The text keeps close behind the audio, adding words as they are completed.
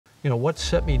You know, what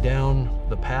set me down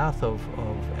the path of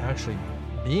actually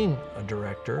being a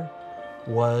director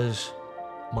was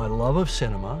my love of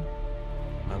cinema,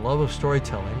 my love of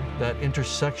storytelling, that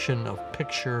intersection of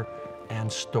picture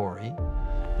and story,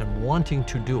 and wanting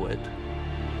to do it,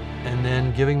 and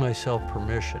then giving myself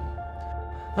permission.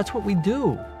 That's what we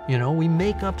do, you know, we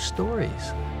make up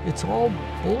stories. It's all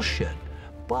bullshit,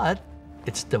 but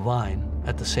it's divine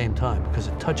at the same time because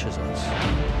it touches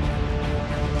us.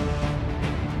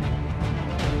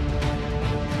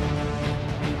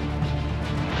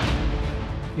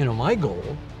 You know, my goal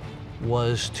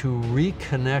was to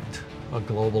reconnect a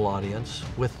global audience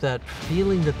with that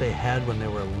feeling that they had when they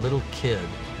were a little kid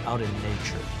out in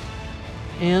nature,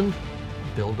 and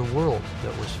build a world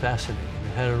that was fascinating.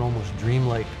 It had an almost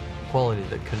dreamlike quality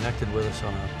that connected with us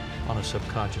on a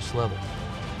subconscious level.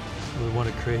 We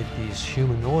want to create these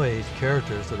humanoid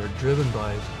characters that are driven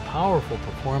by powerful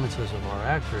performances of our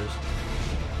actors.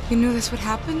 You knew this would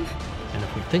happen? And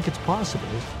if we think it's possible,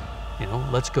 you know,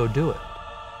 let's go do it.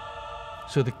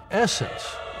 So the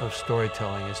essence of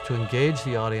storytelling is to engage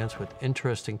the audience with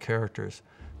interesting characters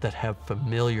that have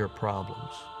familiar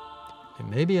problems. It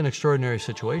may be an extraordinary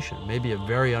situation, it may be a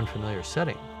very unfamiliar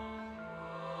setting.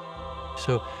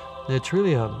 So it's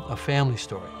really a family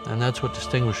story, and that's what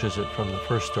distinguishes it from the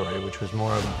first story, which was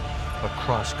more of a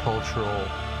cross-cultural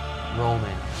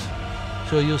romance.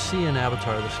 So you'll see in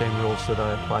Avatar the same rules that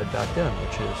I applied back then,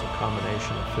 which is a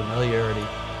combination of familiarity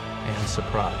and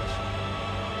surprise.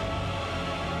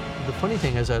 The funny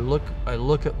thing is I look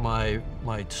at my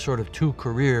sort of two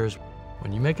careers.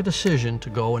 When you make a decision to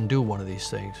go and do one of these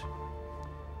things,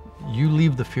 you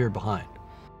leave the fear behind.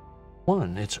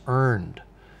 One, it's earned.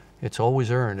 It's always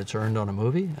earned. It's earned on a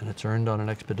movie, and it's earned on an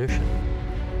expedition.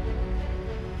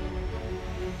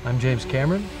 I'm James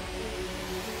Cameron.